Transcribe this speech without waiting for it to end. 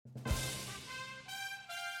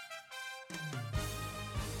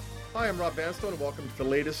Hi, I'm Rob Vanstone, and welcome to the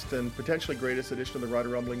latest and potentially greatest edition of the Rider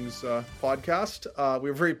Rumblings podcast.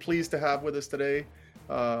 We're very pleased to have with us today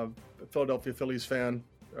Philadelphia Phillies fan,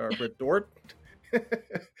 Britt Dort,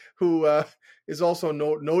 who is also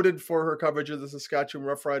noted for her coverage of the Saskatchewan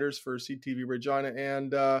Roughriders for CTV Regina,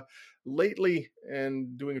 and lately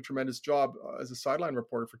and doing a tremendous job as a sideline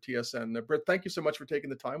reporter for TSN. Britt, thank you so much for taking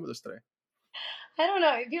the time with us today. I don't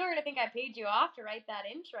know. People are going to think I paid you off to write that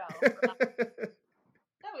intro.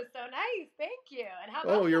 That was so nice. Thank you. And how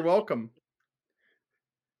about you're welcome.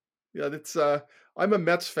 Yeah, that's. I'm a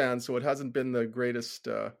Mets fan, so it hasn't been the greatest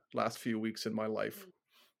last few weeks in my life.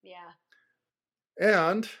 Yeah.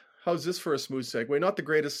 And how's this for a smooth segue? Not the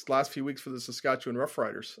greatest last few weeks for the Saskatchewan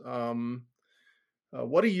Roughriders.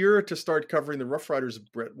 What a year to start covering the Roughriders,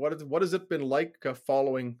 Britt. What has it been like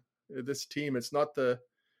following this team? It's not the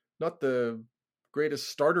greatest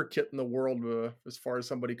starter kit in the world as far as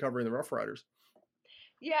somebody covering the Roughriders.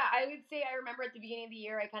 Yeah, I would say I remember at the beginning of the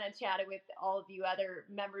year, I kind of chatted with all of you other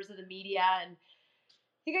members of the media, and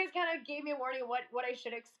you guys kind of gave me a warning of what I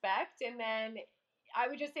should expect. And then I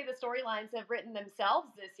would just say the storylines have written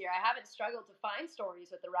themselves this year. I haven't struggled to find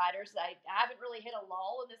stories with the Riders. I haven't really hit a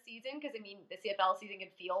lull in the season because, I mean, the CFL season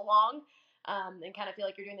can feel long and kind of feel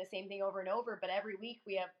like you're doing the same thing over and over. But every week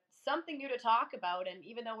we have something new to talk about. And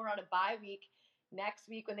even though we're on a bye week, next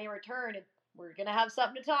week when they return, we're going to have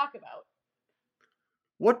something to talk about.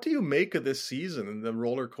 What do you make of this season and the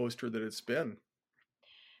roller coaster that it's been?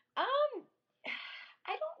 I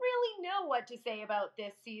don't really know what to say about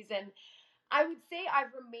this season. I would say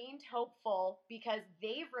I've remained hopeful because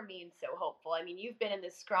they've remained so hopeful. I mean, you've been in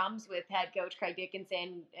the scrums with head coach Craig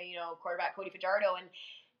Dickinson, quarterback Cody Fajardo, and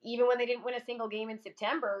even when they didn't win a single game in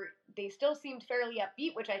September, they still seemed fairly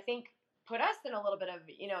upbeat, which I think put us in a little bit of,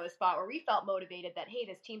 a spot where we felt motivated that, hey,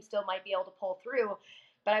 this team still might be able to pull through.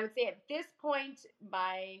 But I would say at this point,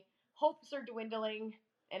 my hopes are dwindling,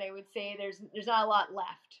 and I would say there's not a lot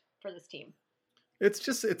left for this team. It's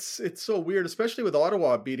just it's so weird, especially with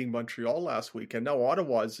Ottawa beating Montreal last week, and now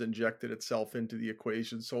Ottawa's injected itself into the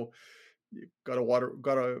equation. So you got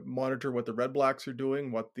to monitor what the Red Blacks are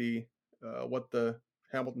doing, what the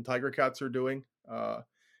Hamilton Tiger Cats are doing.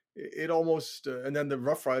 It almost and then the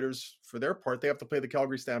Rough Riders, for their part, they have to play the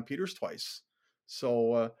Calgary Stampeders twice.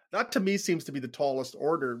 So that to me seems to be the tallest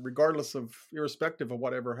order, irrespective of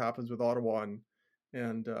whatever happens with Ottawa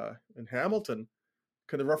and Hamilton.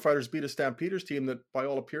 Can the Rough Riders beat a Stampeders team that, by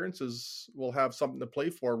all appearances, will have something to play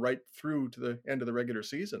for right through to the end of the regular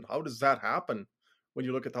season? How does that happen when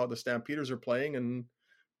you look at how the Stampeders are playing and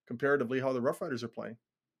comparatively how the Rough Riders are playing?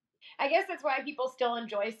 I guess that's why people still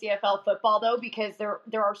enjoy CFL football, though, because there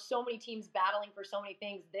are so many teams battling for so many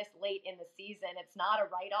things this late in the season. It's not a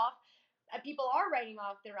write-off. People are writing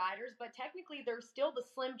off the Riders, but technically there's still the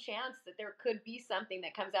slim chance that there could be something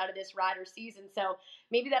that comes out of this Rider season. So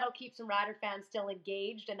maybe that'll keep some Rider fans still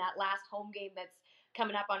engaged. And that last home game that's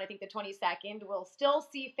coming up on, I think, the 22nd, we'll still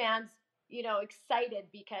see fans, excited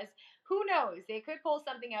because who knows? They could pull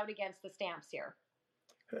something out against the Stamps here.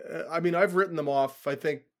 I mean, I've written them off, I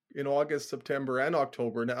think, in August, September, and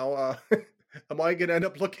October. Now, am I going to end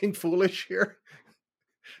up looking foolish here?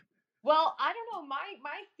 Well, I don't know.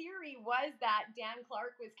 My theory was that Dan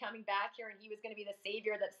Clark was coming back here and he was going to be the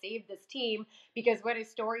savior that saved this team, because what a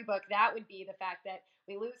storybook that would be, the fact that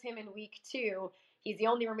we lose him in week 2. He's the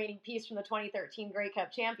only remaining piece from the 2013 Grey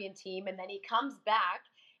Cup champion team, and then he comes back,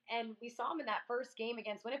 and we saw him in that first game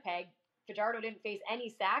against Winnipeg. Fajardo didn't face any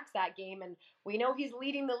sacks that game, and we know he's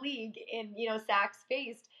leading the league in, sacks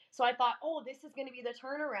faced. So I thought, oh, this is going to be the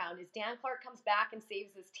turnaround, as Dan Clark comes back and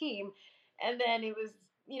saves this team. And then it was,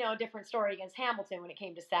 a different story against Hamilton when it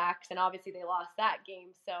came to sacks, and obviously they lost that game.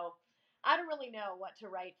 So I don't really know what to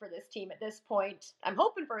write for this team at this point. I'm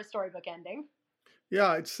hoping for a storybook ending.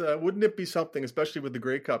 Yeah, it's wouldn't it be something, especially with the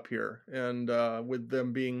Grey Cup here, and with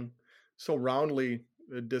them being so roundly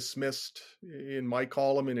dismissed in my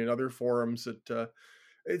column and in other forums, that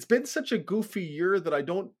it's been such a goofy year that I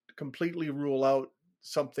don't completely rule out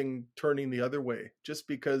something turning the other way, just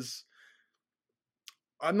because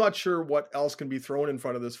I'm not sure what else can be thrown in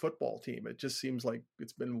front of this football team. It just seems like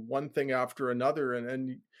it's been one thing after another,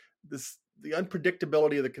 and the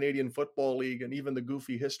unpredictability of the Canadian Football League and even the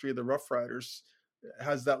goofy history of the Rough Riders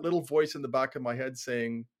has that little voice in the back of my head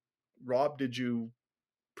saying, Rob, did you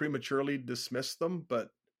prematurely dismiss them? But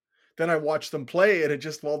then I watch them play, and it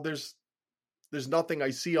just, there's nothing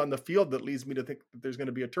I see on the field that leads me to think that there's going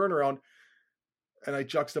to be a turnaround. And I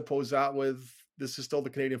juxtapose that with, this is still the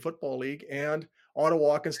Canadian Football League, and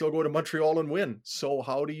Ottawa can still go to Montreal and win. So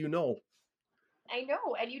how do you know? I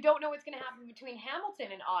know, and you don't know what's going to happen between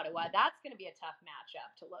Hamilton and Ottawa. That's going to be a tough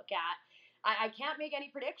matchup to look at. I can't make any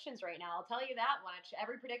predictions right now. I'll tell you that much.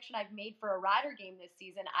 Every prediction I've made for a Rider game this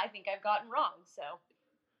season, I think I've gotten wrong. So,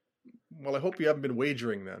 Well, I hope you haven't been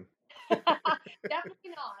wagering then.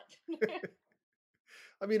 definitely not.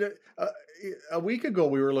 I mean, a week ago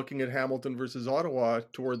we were looking at Hamilton versus Ottawa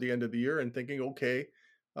toward the end of the year and thinking, okay,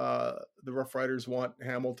 the Rough Riders want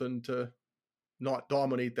Hamilton to not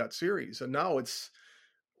dominate that series, and now it's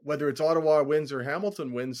whether it's Ottawa wins or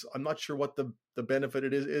Hamilton wins. I'm not sure what the benefit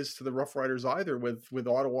it is to the Rough Riders either. With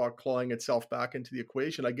Ottawa clawing itself back into the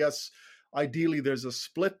equation, I guess ideally there's a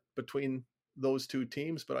split between those two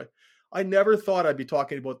teams, but I never thought I'd be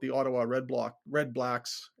talking about the Ottawa Red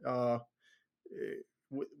Blacks.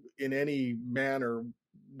 In any manner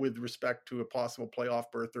with respect to a possible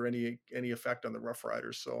playoff berth or any effect on the Rough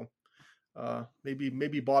Riders. So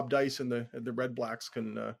maybe Bob Dice and the Red Blacks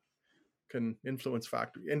can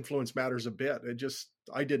influence matters a bit.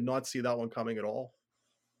 I did not see that one coming at all.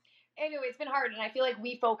 Anyway, it's been hard, and I feel like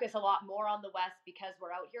we focus a lot more on the West because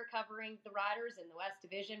we're out here covering the Riders in the West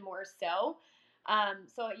Division more so.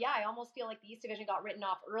 So yeah, I almost feel like the East Division got written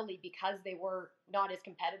off early because they were not as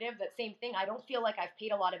competitive. That same thing, I don't feel like I've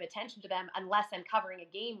paid a lot of attention to them unless I'm covering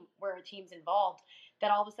a game where a team's involved. That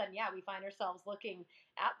all of a sudden, yeah, we find ourselves looking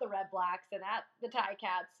at the Red Blacks and at the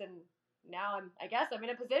Ticats, and now I guess I'm in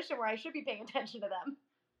a position where I should be paying attention to them.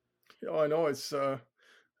 I know it's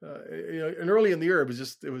and early in the year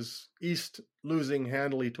it was East losing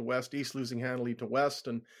handily to West, East losing handily to West,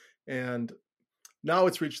 and now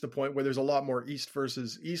it's reached the point where there's a lot more East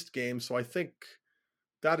versus East games. So I think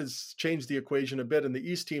that has changed the equation a bit, and the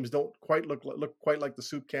East teams don't quite look quite like the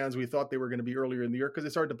soup cans we thought they were going to be earlier in the year because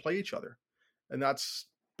it's hard to play each other, and that's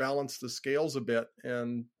balanced the scales a bit.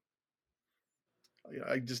 And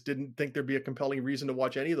I just didn't think there'd be a compelling reason to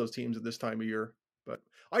watch any of those teams at this time of year. But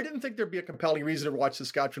I didn't think there'd be a compelling reason to watch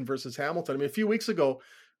Saskatchewan versus Hamilton. I mean, a few weeks ago,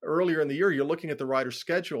 earlier in the year, you're looking at the Riders'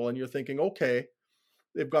 schedule and you're thinking, okay,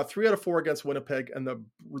 they've got 3 out of 4 against Winnipeg, and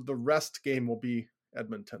the rest game will be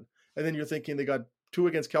Edmonton. And then you're thinking they got 2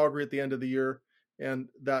 against Calgary at the end of the year, and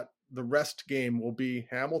that the rest game will be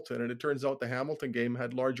Hamilton. And it turns out the Hamilton game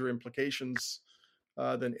had larger implications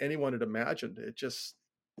than anyone had imagined.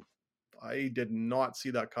 I did not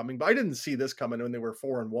see that coming, but I didn't see this coming when they were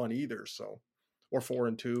 4-1 either. So, or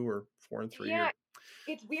 4-2 or 4-3. Yeah.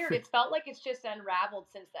 It's weird. It's felt like it's just unraveled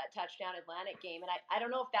since that touchdown Atlantic game. And I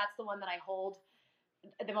don't know if that's the one that I hold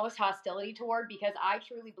the most hostility toward, because I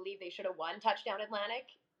truly believe they should have won touchdown Atlantic.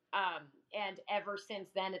 And ever since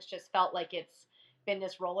then, it's just felt like it's been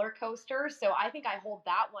this roller coaster. So I think I hold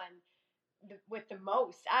that one with the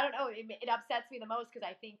most. I don't know. It upsets me the most because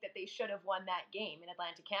I think that they should have won that game in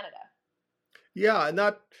Atlantic Canada. Yeah, and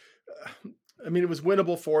that, I mean, it was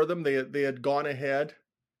winnable for them. They had gone ahead,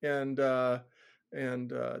 and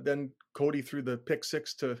then Cody threw the pick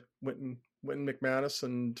 6 to Wynton McManus,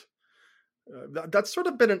 and that's sort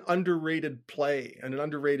of been an underrated play and an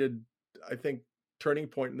underrated, I think, turning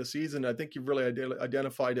point in the season. I think you've really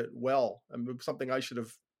identified it well. I mean, something I should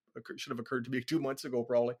have occurred to me 2 months ago,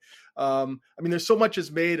 probably. I mean, there's so much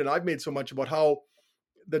is made, and I've made so much about how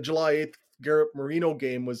the July 8th Garrett Marino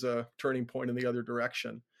game was a turning point in the other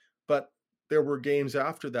direction, but there were games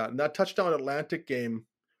after that, and that touchdown Atlantic game,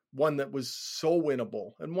 one that was so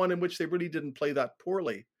winnable and one in which they really didn't play that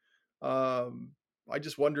poorly. I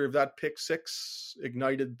just wonder if that pick 6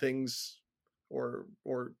 ignited things or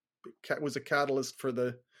was a catalyst for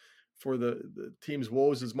the team's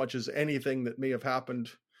woes as much as anything that may have happened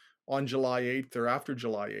on July 8th or after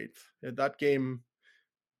July 8th. And that game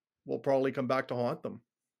will probably come back to haunt them.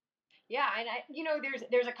 Yeah, and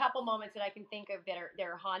there's a couple moments that I can think of that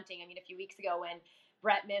are haunting. I mean, a few weeks ago when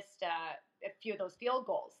Brett missed a few of those field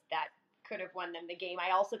goals that could have won them the game.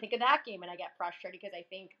 I also think of that game and I get frustrated because I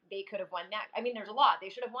think they could have won that. I mean, there's a lot.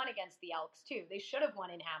 They should have won against the Elks too. They should have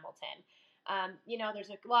won in Hamilton.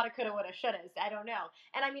 There's a lot of coulda, woulda, shouldas. I don't know.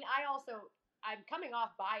 And I mean, I'm coming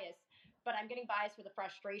off bias, but I'm getting biased for the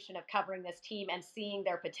frustration of covering this team and seeing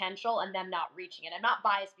their potential and them not reaching it. I'm not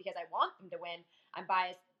biased because I want them to win. I'm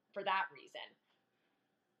biased for that reason.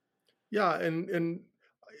 Yeah, and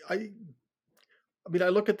I mean, I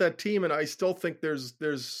look at that team and I still think there's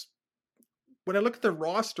when I look at the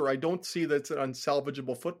roster, I don't see that's an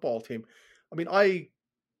unsalvageable football team. I mean,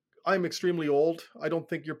 I'm extremely old. I don't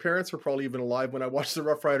think your parents were probably even alive when I watched the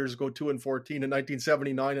Rough Riders go 2-14 in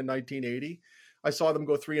 1979 and 1980. I saw them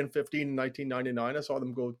go 3-15 in 1999. I saw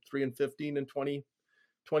them go 3-15 in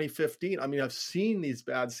 2015. I mean, I've seen these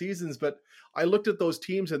bad seasons, but I looked at those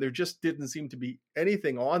teams and there just didn't seem to be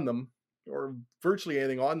anything on them, or virtually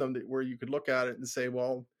anything on them where you could look at it and say,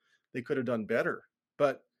 well, they could have done better.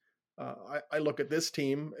 But I look at this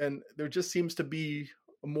team and there just seems to be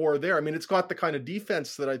more there. I mean, it's got the kind of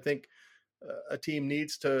defense that I think a team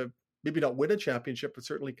needs to maybe not win a championship, but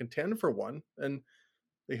certainly contend for one. And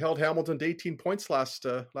they held Hamilton to 18 points last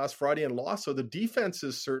Friday and lost. So the defense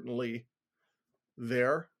is certainly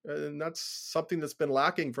there, and that's something that's been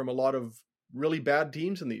lacking from a lot of really bad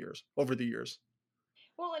teams over the years.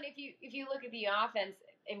 Well, and if you look at the offense,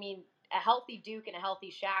 I mean, a healthy Duke and a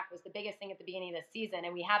healthy Shaq was the biggest thing at the beginning of the season,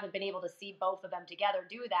 and we haven't been able to see both of them together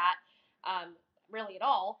do that really at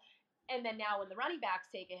all. And then now when the running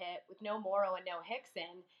backs take a hit with no Morrow and no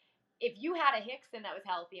Hickson, if you had a Hickson that was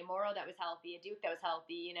healthy, a Morrow that was healthy, a Duke that was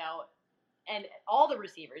healthy, and all the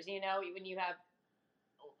receivers, when you have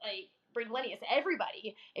like Braden Lennius,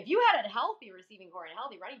 everybody, if you had a healthy receiving core and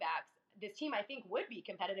healthy running backs, this team I think would be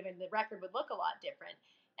competitive and the record would look a lot different.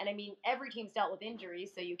 And I mean, every team's dealt with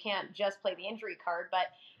injuries, so you can't just play the injury card. But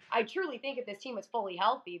I truly think if this team was fully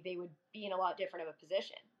healthy, they would be in a lot different of a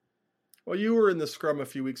position. Well, you were in the scrum a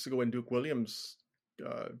few weeks ago when Duke Williams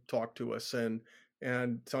talked to us and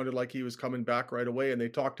sounded like he was coming back right away. And they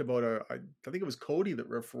talked about I think it was Cody that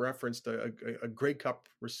referenced a Grey Cup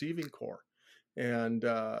receiving core. And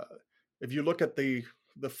if you look at the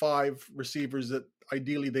 5 receivers that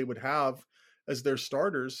ideally they would have as their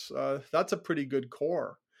starters, that's a pretty good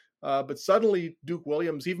core. But suddenly Duke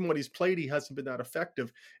Williams, even when he's played, he hasn't been that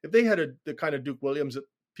effective. If they had the kind of Duke Williams that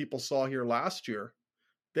people saw here last year,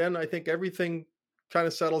 then I think everything kind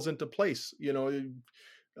of settles into place.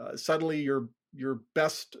 Suddenly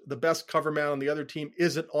the best cover man on the other team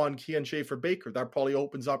isn't on Kian Schaffer-Baker. That probably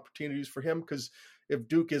opens opportunities for him, because if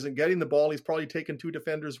Duke isn't getting the ball, he's probably taking 2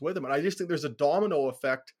 defenders with him. And I just think there's a domino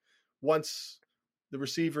effect once the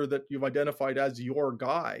receiver that you've identified as your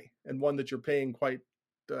guy, and one that you're paying quite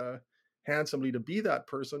handsomely to be that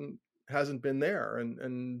person, hasn't been there.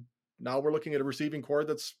 And now we're looking at a receiving core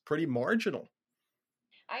that's pretty marginal.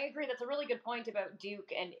 I agree. That's a really good point about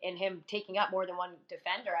Duke and him taking up more than one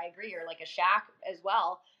defender. I agree. Or like a Shaq as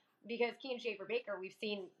well, because Kian Schaffer-Baker, we've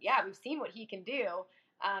seen what he can do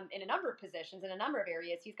in a number of positions, in a number of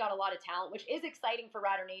areas. He's got a lot of talent, which is exciting for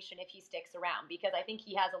Rider Nation if he sticks around, because I think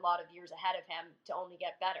he has a lot of years ahead of him to only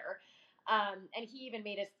get better. And he even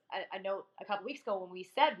made us a note a couple weeks ago when we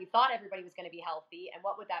said we thought everybody was going to be healthy, and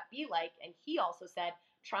what would that be like? And he also said,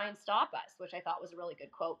 try and stop us, which I thought was a really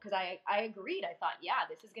good quote, because I agreed. I thought, yeah,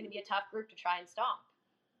 this is going to be a tough group to try and stop.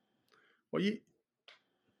 Well, you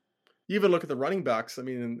even look at the running backs. I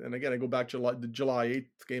mean, and again, I go back to the July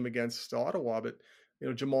 8th game against Ottawa, but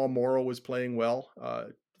Jamal Morrow was playing well.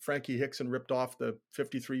 Frankie Hickson ripped off the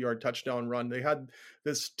 53-yard touchdown run. They had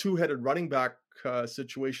this 2-headed running back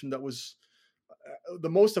situation that was the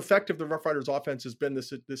most effective the Rough Riders offense has been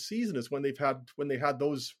this season, is when they had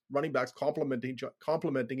those running backs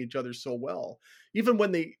complementing each other so well. Even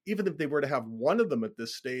if they were to have one of them at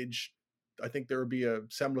this stage, I think there would be a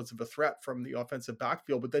semblance of a threat from the offensive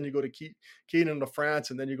backfield. But then you go to Keenan LaFrance,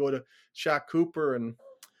 and then you go to Shaq Cooper, and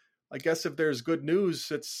I guess if there's good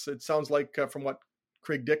news, it sounds like from what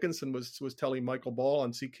Craig Dickinson was telling Michael Ball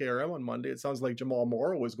on CKRM on Monday, it sounds like Jamal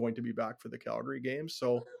Morrow was going to be back for the Calgary game.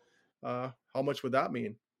 So how much would that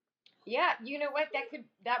mean? Yeah, you know what?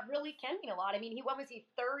 That really can mean a lot. I mean, what was he,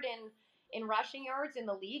 third in rushing yards in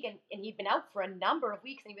the league, and he'd been out for a number of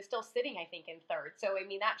weeks, and he was still sitting, I think, in third. So I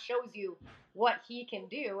mean, that shows you what he can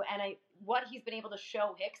do, and what he's been able to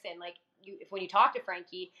show Hickson. Like, when you talk to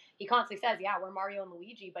Frankie, he constantly says, yeah, we're Mario and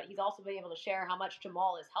Luigi, but he's also been able to share how much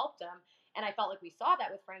Jamal has helped him. And I felt like we saw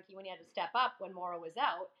that with Frankie when he had to step up when Morrow was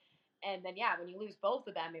out. And then, yeah, when you lose both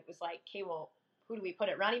of them, it was like, okay, well, who do we put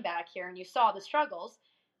at running back here? And you saw the struggles,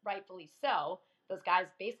 rightfully so. Those guys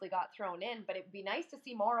basically got thrown in, but it would be nice to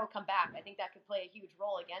see Morrow come back. I think that could play a huge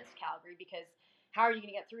role against Calgary, because how are you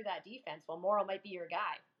going to get through that defense? Well, Morrow might be your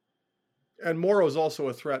guy. And Morrow is also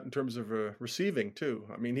a threat in terms of receiving too.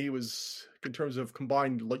 I mean, he was, in terms of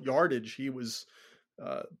combined yardage, he was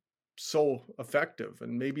so effective,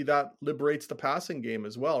 and maybe that liberates the passing game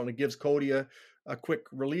as well, and it gives Cody a quick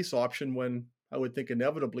release option when I would think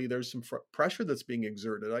inevitably there's some pressure that's being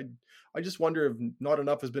exerted. I just wonder if not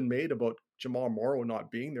enough has been made about Jamal Morrow not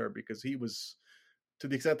being there, because he was, to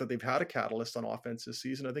the extent that they've had a catalyst on offense this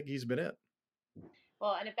season, I think he's been it.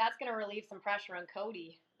 Well, and if that's going to relieve some pressure on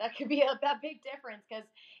Cody, that could be a big difference, because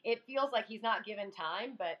it feels like he's not given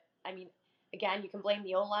time. But I mean, again, you can blame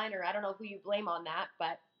the O-line, or I don't know who you blame on that,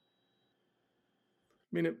 but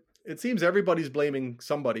I mean, it seems everybody's blaming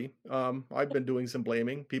somebody. I've been doing some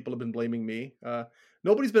blaming. People have been blaming me.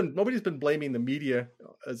 Nobody's been blaming the media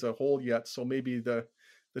as a whole yet. So maybe the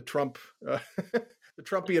Trump, the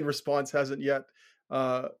Trumpian response hasn't yet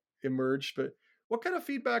emerged. But what kind of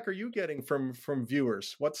feedback are you getting from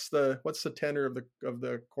viewers? What's the tenor of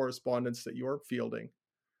the correspondence that you're fielding?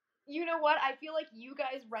 You know what? I feel like you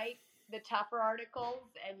guys write the tougher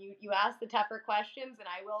articles and you ask the tougher questions. And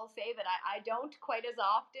I will say that I don't quite as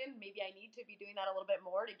often. Maybe I need to be doing that a little bit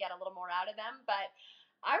more to get a little more out of them. But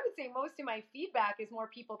I would say most of my feedback is more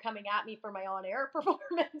people coming at me for my on-air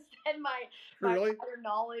performance than my Really? writer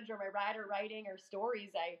knowledge or my writer writing or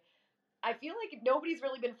stories. I feel like nobody's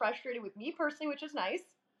really been frustrated with me personally, which is nice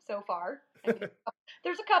so far. I mean,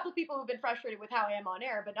 there's a couple people who've been frustrated with how I am on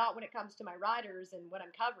air, but not when it comes to my riders and what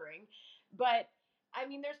I'm covering. But I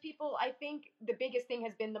mean, there's people, I think the biggest thing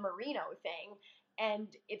has been the Marino thing. And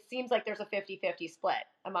it seems like there's a 50-50 split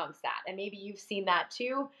amongst that. And maybe you've seen that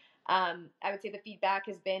too. I would say the feedback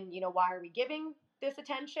has been, why are we giving this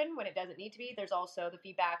attention when it doesn't need to be? There's also the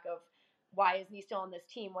feedback of why isn't he still on this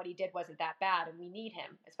team? What he did wasn't that bad, and we need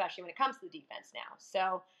him, especially when it comes to the defense now.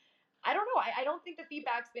 So I don't know. I don't think the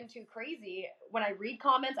feedback's been too crazy. When I read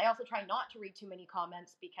comments, I also try not to read too many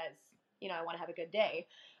comments because, I want to have a good day.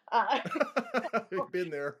 We've been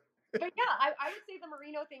there. But yeah, I would say the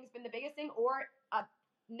Marino thing's been the biggest thing. Or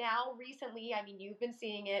now recently, I mean, you've been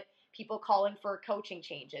seeing it, people calling for coaching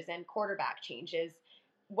changes and quarterback changes,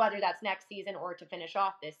 whether that's next season or to finish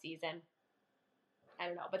off this season. I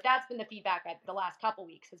don't know. But that's been the feedback the last couple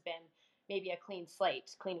weeks has been maybe a clean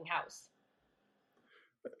slate, cleaning house.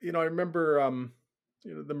 I remember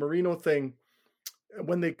the Marino thing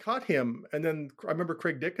when they cut him, and then I remember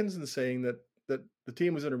Craig Dickinson saying that the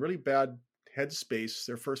team was in a really bad headspace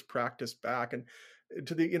their first practice back. And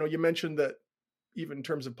to the, you mentioned that even in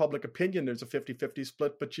terms of public opinion, there's a 50-50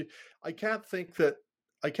 split, but I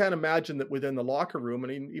can't imagine that within the locker room,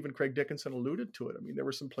 and even Craig Dickinson alluded to it. I mean, there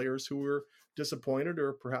were some players who were disappointed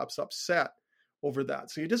or perhaps upset over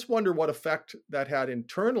that. So you just wonder what effect that had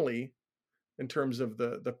internally in terms of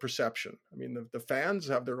the perception. I mean, the fans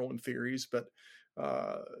have their own theories, but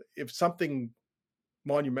if something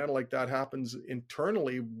monumental like that happens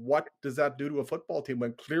internally, what does that do to a football team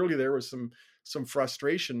when clearly there was some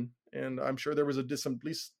frustration? And I'm sure there was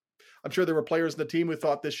I'm sure there were players in the team who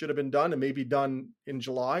thought this should have been done and maybe done in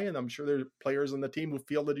July. And I'm sure there are players on the team who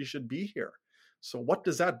feel that he should be here. So what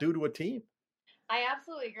does that do to a team? I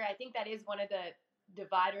absolutely agree. I think that is one of the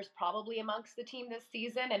dividers probably amongst the team this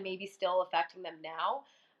season and maybe still affecting them now.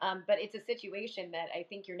 But it's a situation that I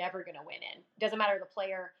think you're never going to win in. It doesn't matter the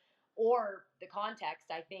player or the context.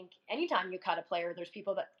 I think anytime you cut a player, there's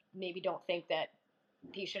people that maybe don't think that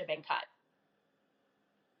he should have been cut.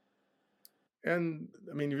 And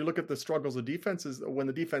I mean, if you look at the struggles of defenses, when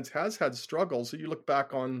the defense has had struggles, so you look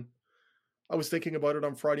back on, I was thinking about it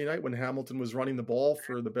on Friday night when Hamilton was running the ball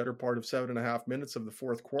for the better part of 7.5 minutes of the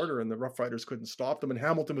fourth quarter and the Rough Riders couldn't stop them, and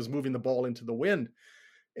Hamilton was moving the ball into the wind.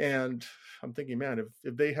 And I'm thinking, man,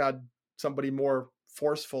 if they had somebody more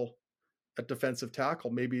forceful at defensive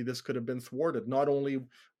tackle, maybe this could have been thwarted, not only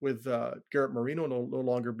with Garrett Marino no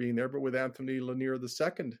longer being there, but with Anthony Lanier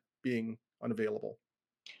II being unavailable.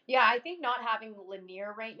 Yeah, I think not having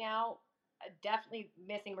Lanier right now, definitely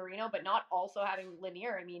missing Marino, but not also having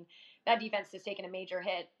Lanier. I mean, that defense has taken a major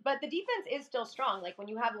hit, but the defense is still strong. Like when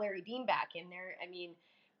you have Larry Dean back in there, I mean,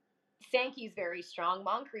 Sankey's very strong,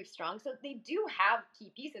 Moncrief's strong, so they do have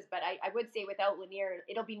key pieces. But I would say without Lanier,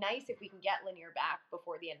 it'll be nice if we can get Lanier back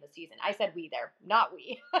before the end of the season. I said we there, not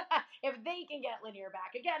we. If they can get Lanier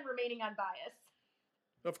back, again, remaining unbiased.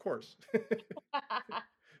 Of course.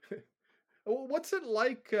 What's it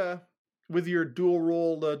like with your dual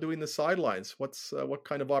role doing the sidelines? What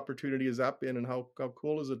kind of opportunity has that been, and how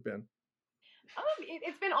cool has it been?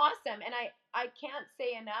 It's been awesome, and I can't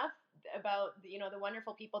say enough about the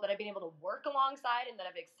wonderful people that I've been able to work alongside and that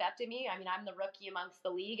have accepted me. I mean, I'm the rookie amongst the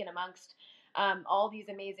league and amongst all these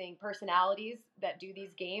amazing personalities that do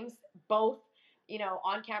these games, both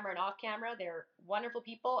on camera and off camera. They're wonderful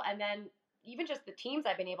people, and then even just the teams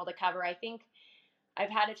I've been able to cover. I think I've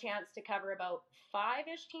had a chance to cover about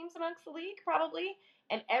 5-ish teams amongst the league, probably.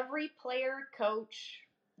 And every player, coach,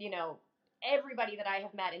 everybody that I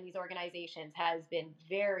have met in these organizations has been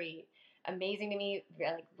very amazing to me,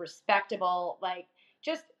 like respectable, like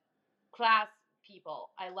just class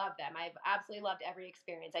people. I love them. I've absolutely loved every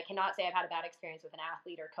experience. I cannot say I've had a bad experience with an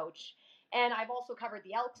athlete or coach. And I've also covered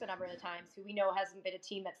the Elks a number of times, who we know hasn't been a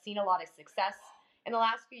team that's seen a lot of success in the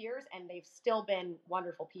last few years, and they've still been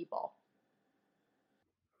wonderful people.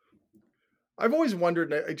 I've always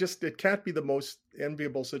wondered, it can't be the most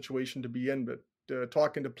enviable situation to be in, but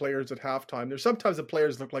talking to players at halftime, there's sometimes the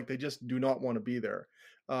players look like they just do not want to be there.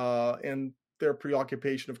 And their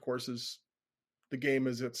preoccupation, of course, is the game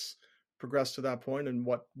as it's progressed to that point and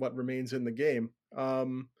what remains in the game.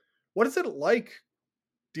 What is it like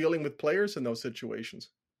dealing with players in those situations?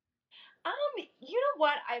 You know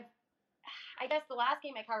what? I guess the last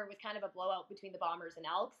game I covered was kind of a blowout between the Bombers and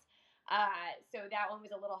Elks. So that one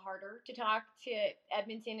was a little harder to talk to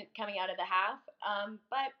Edmonton coming out of the half.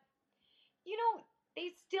 But you know,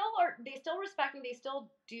 they still respect me. They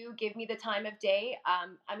still do give me the time of day.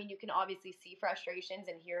 I mean, you can obviously see frustrations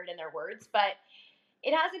and hear it in their words, but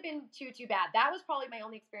it hasn't been too bad. That was probably my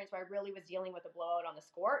only experience where I really was dealing with a blowout on the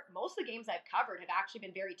score. Most of the games I've covered have actually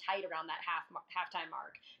been very tight around that halftime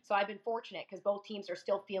mark. So I've been fortunate because both teams are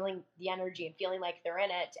still feeling the energy and feeling like they're in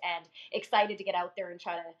it and excited to get out there and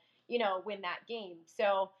try to, win that game.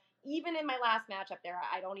 So even in my last match up there,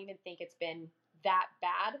 I don't even think it's been that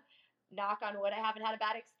bad. Knock on wood, I haven't had a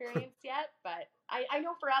bad experience yet, but I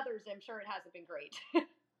know for others, I'm sure it hasn't been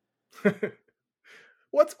great.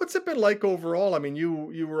 What's it been like overall? I mean,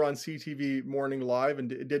 you were on CTV Morning Live and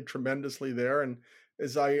did tremendously there. And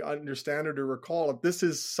as I understand it or recall it, this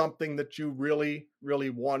is something that you really, really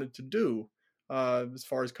wanted to do as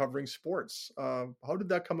far as covering sports. How did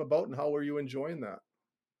that come about and how were you enjoying that?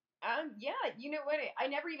 Yeah, you know what? I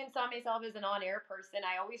never even saw myself as an on-air person.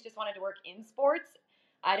 I always just wanted to work in sports.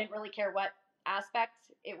 I didn't really care what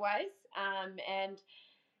aspect it was. And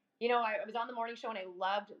I was on the morning show and I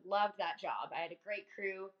loved that job. I had a great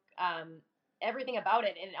crew, everything about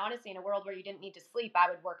it. And honestly, in a world where you didn't need to sleep,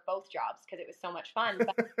 I would work both jobs because it was so much fun.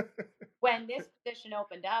 But when this position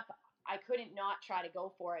opened up, I couldn't not try to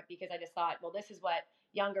go for it because I just thought, well, this is what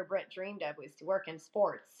younger Britt dreamed of, was to work in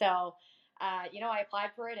sports. So, I applied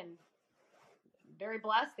for it and very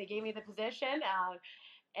blessed. They gave me the position.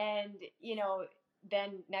 And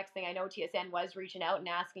then next thing I know, TSN was reaching out and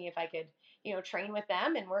asking if I could, train with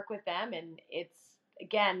them and work with them. And it's,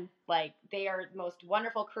 again, like, they are the most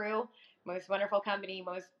wonderful crew, most wonderful company,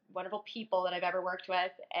 most wonderful people that I've ever worked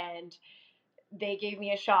with. And they gave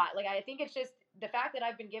me a shot. Like, I think it's just the fact that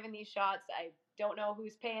I've been given these shots. I don't know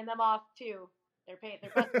who's paying them off too. They're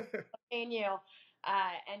paying you.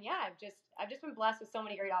 And yeah, I've just been blessed with so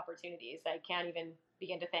many great opportunities. I can't even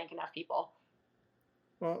begin to thank enough people.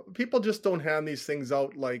 Well, people just don't hand these things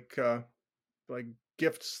out like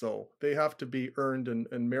gifts, though. They have to be earned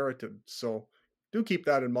and merited. So do keep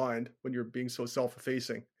that in mind when you're being so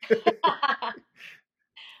self-effacing.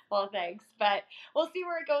 Well, thanks, but we'll see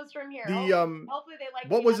where it goes from here. Hopefully they like.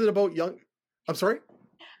 What was it about young? I'm sorry.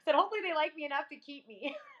 Said hopefully they like me enough to keep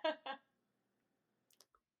me.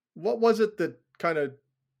 What was it that kind of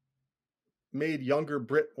made younger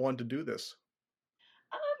Britt want to do this?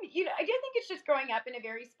 I do think it's just growing up in a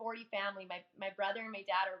very sporty family. My brother and my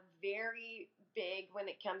dad are very big when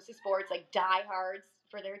it comes to sports, like diehards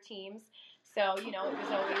for their teams. So, it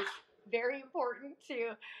was always very important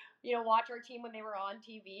to, watch our team when they were on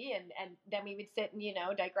TV. And then we would sit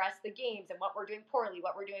and, digress the games and what we're doing poorly,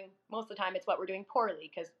 what we're doing. Most of the time it's what we're doing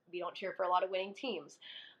poorly because we don't cheer for a lot of winning teams.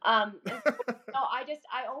 And so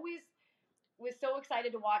I always was so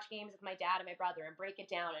excited to watch games with my dad and my brother and break it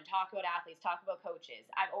down and talk about athletes, talk about coaches.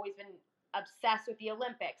 I've always been obsessed with the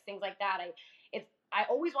Olympics, things like that. I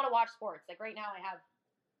always want to watch sports. Like right now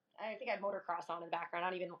I think I have motocross on in the background. I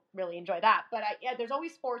don't even really enjoy that, but there's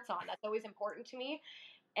always sports on. That's always important to me.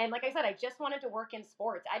 And like I said, I just wanted to work in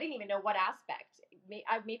sports. I didn't even know what aspect.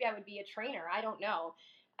 Maybe I would be a trainer. I don't know.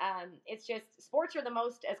 It's just sports are the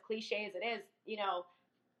most, as cliche as it is,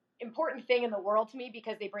 important thing in the world to me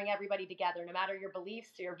because they bring everybody together, no matter your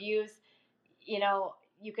beliefs, your views. You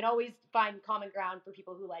can always find common ground for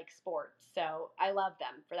people who like sports. So I love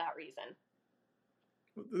them for that reason.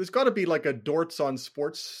 There's got to be like a Dorts on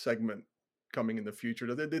Sports segment coming in the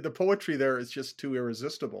future. The poetry there is just too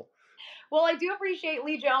irresistible. Well, I do appreciate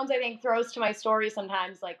Lee Jones, I think, throws to my story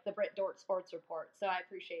sometimes, like the Britt Dort Sports Report. So I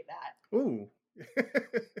appreciate that. Ooh.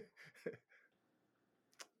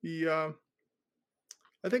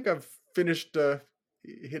 I think I've finished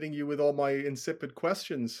hitting you with all my insipid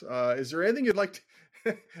questions. Is there anything you'd like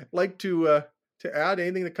to add?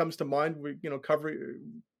 Anything that comes to mind?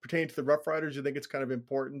 Pertaining to the Rough Riders, you think it's kind of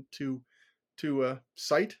important to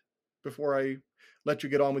cite before I let you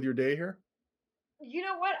get on with your day here? You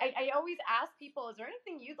know what? I always ask people, is there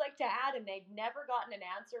anything you'd like to add? And they've never gotten an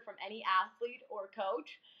answer from any athlete or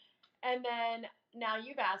coach. And then now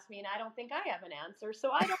you've asked me, and I don't think I have an answer.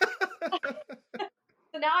 So I don't.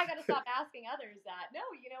 So now I got to stop asking others that. No,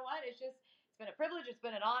 you know what? It's been a privilege. It's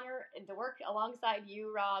been an honor. And to work alongside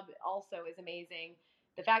you, Rob, also is amazing.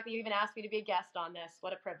 The fact that you even asked me to be a guest on this,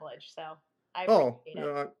 what a privilege. So I appreciate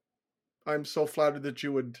it. I'm so flattered that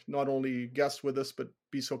you would not only guest with us, but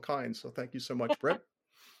be so kind. So thank you so much, Britt.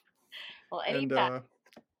 Well, anytime. And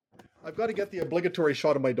I've got to get the obligatory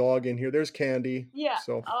shot of my dog in here. There's Candy. Yeah.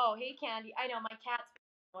 So. Oh, hey, Candy. I know my cat's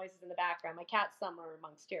noises in the background. My cat's somewhere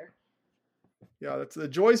amongst here. Yeah, that's the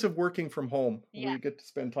joys of working from home. Yeah. We get to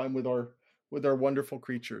spend time with our with our wonderful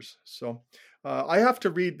creatures. So I have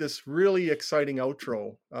to read this really exciting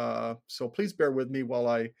outro. So please bear with me while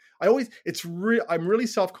I'm really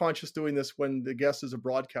self-conscious doing this when the guest is a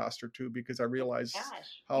broadcaster too, because I realize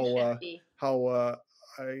how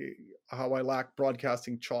I lack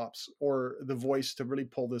broadcasting chops or the voice to really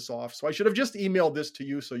pull this off. So I should have just emailed this to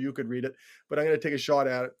you so you could read it, but I'm going to take a shot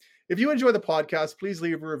at it. If you enjoy the podcast, please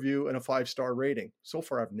leave a review and a 5-star rating. So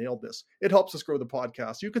far, I've nailed this. It helps us grow the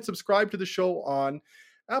podcast. You can subscribe to the show on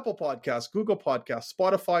Apple Podcasts, Google Podcasts,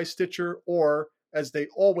 Spotify, Stitcher, or, as they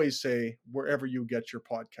always say, wherever you get your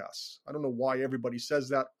podcasts. I don't know why everybody says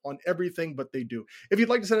that on everything, but they do. If you'd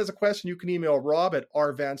like to send us a question, you can email Rob at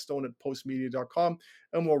rvanstone@postmedia.com,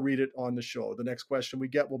 and we'll read it on the show. The next question we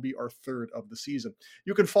get will be our third of the season.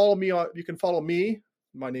 You can follow me.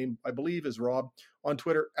 My name, I believe, is Rob, on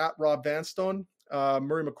Twitter at Rob Vanstone.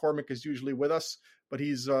 Murray McCormick is usually with us, but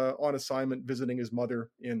he's on assignment visiting his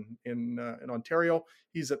mother in Ontario.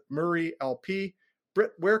 He's at Murray LP.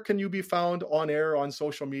 Britt, where can you be found on air, on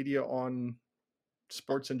social media, on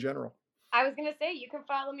sports in general? I was going to say, you can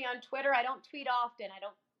follow me on Twitter. I don't tweet often. I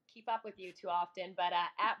don't keep up with you too often, but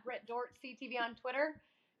at Britt Dort CTV on Twitter.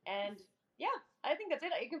 And yeah, I think that's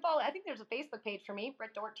it. You can follow. I think there's a Facebook page for me,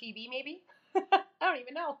 Britt Dort TV, maybe. I don't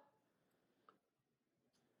even know.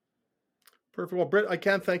 Perfect. Well, Britt, I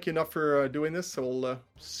can't thank you enough for doing this. So we'll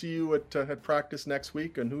see you at practice next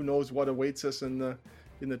week, and who knows what awaits us in the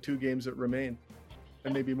 2 games that remain,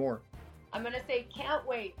 and maybe more. I'm going to say can't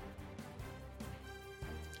wait.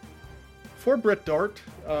 For Britt Dort,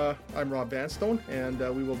 I'm Rob Vanstone, and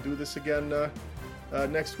we will do this again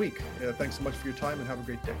next week. Thanks so much for your time, and have a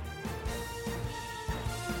great day.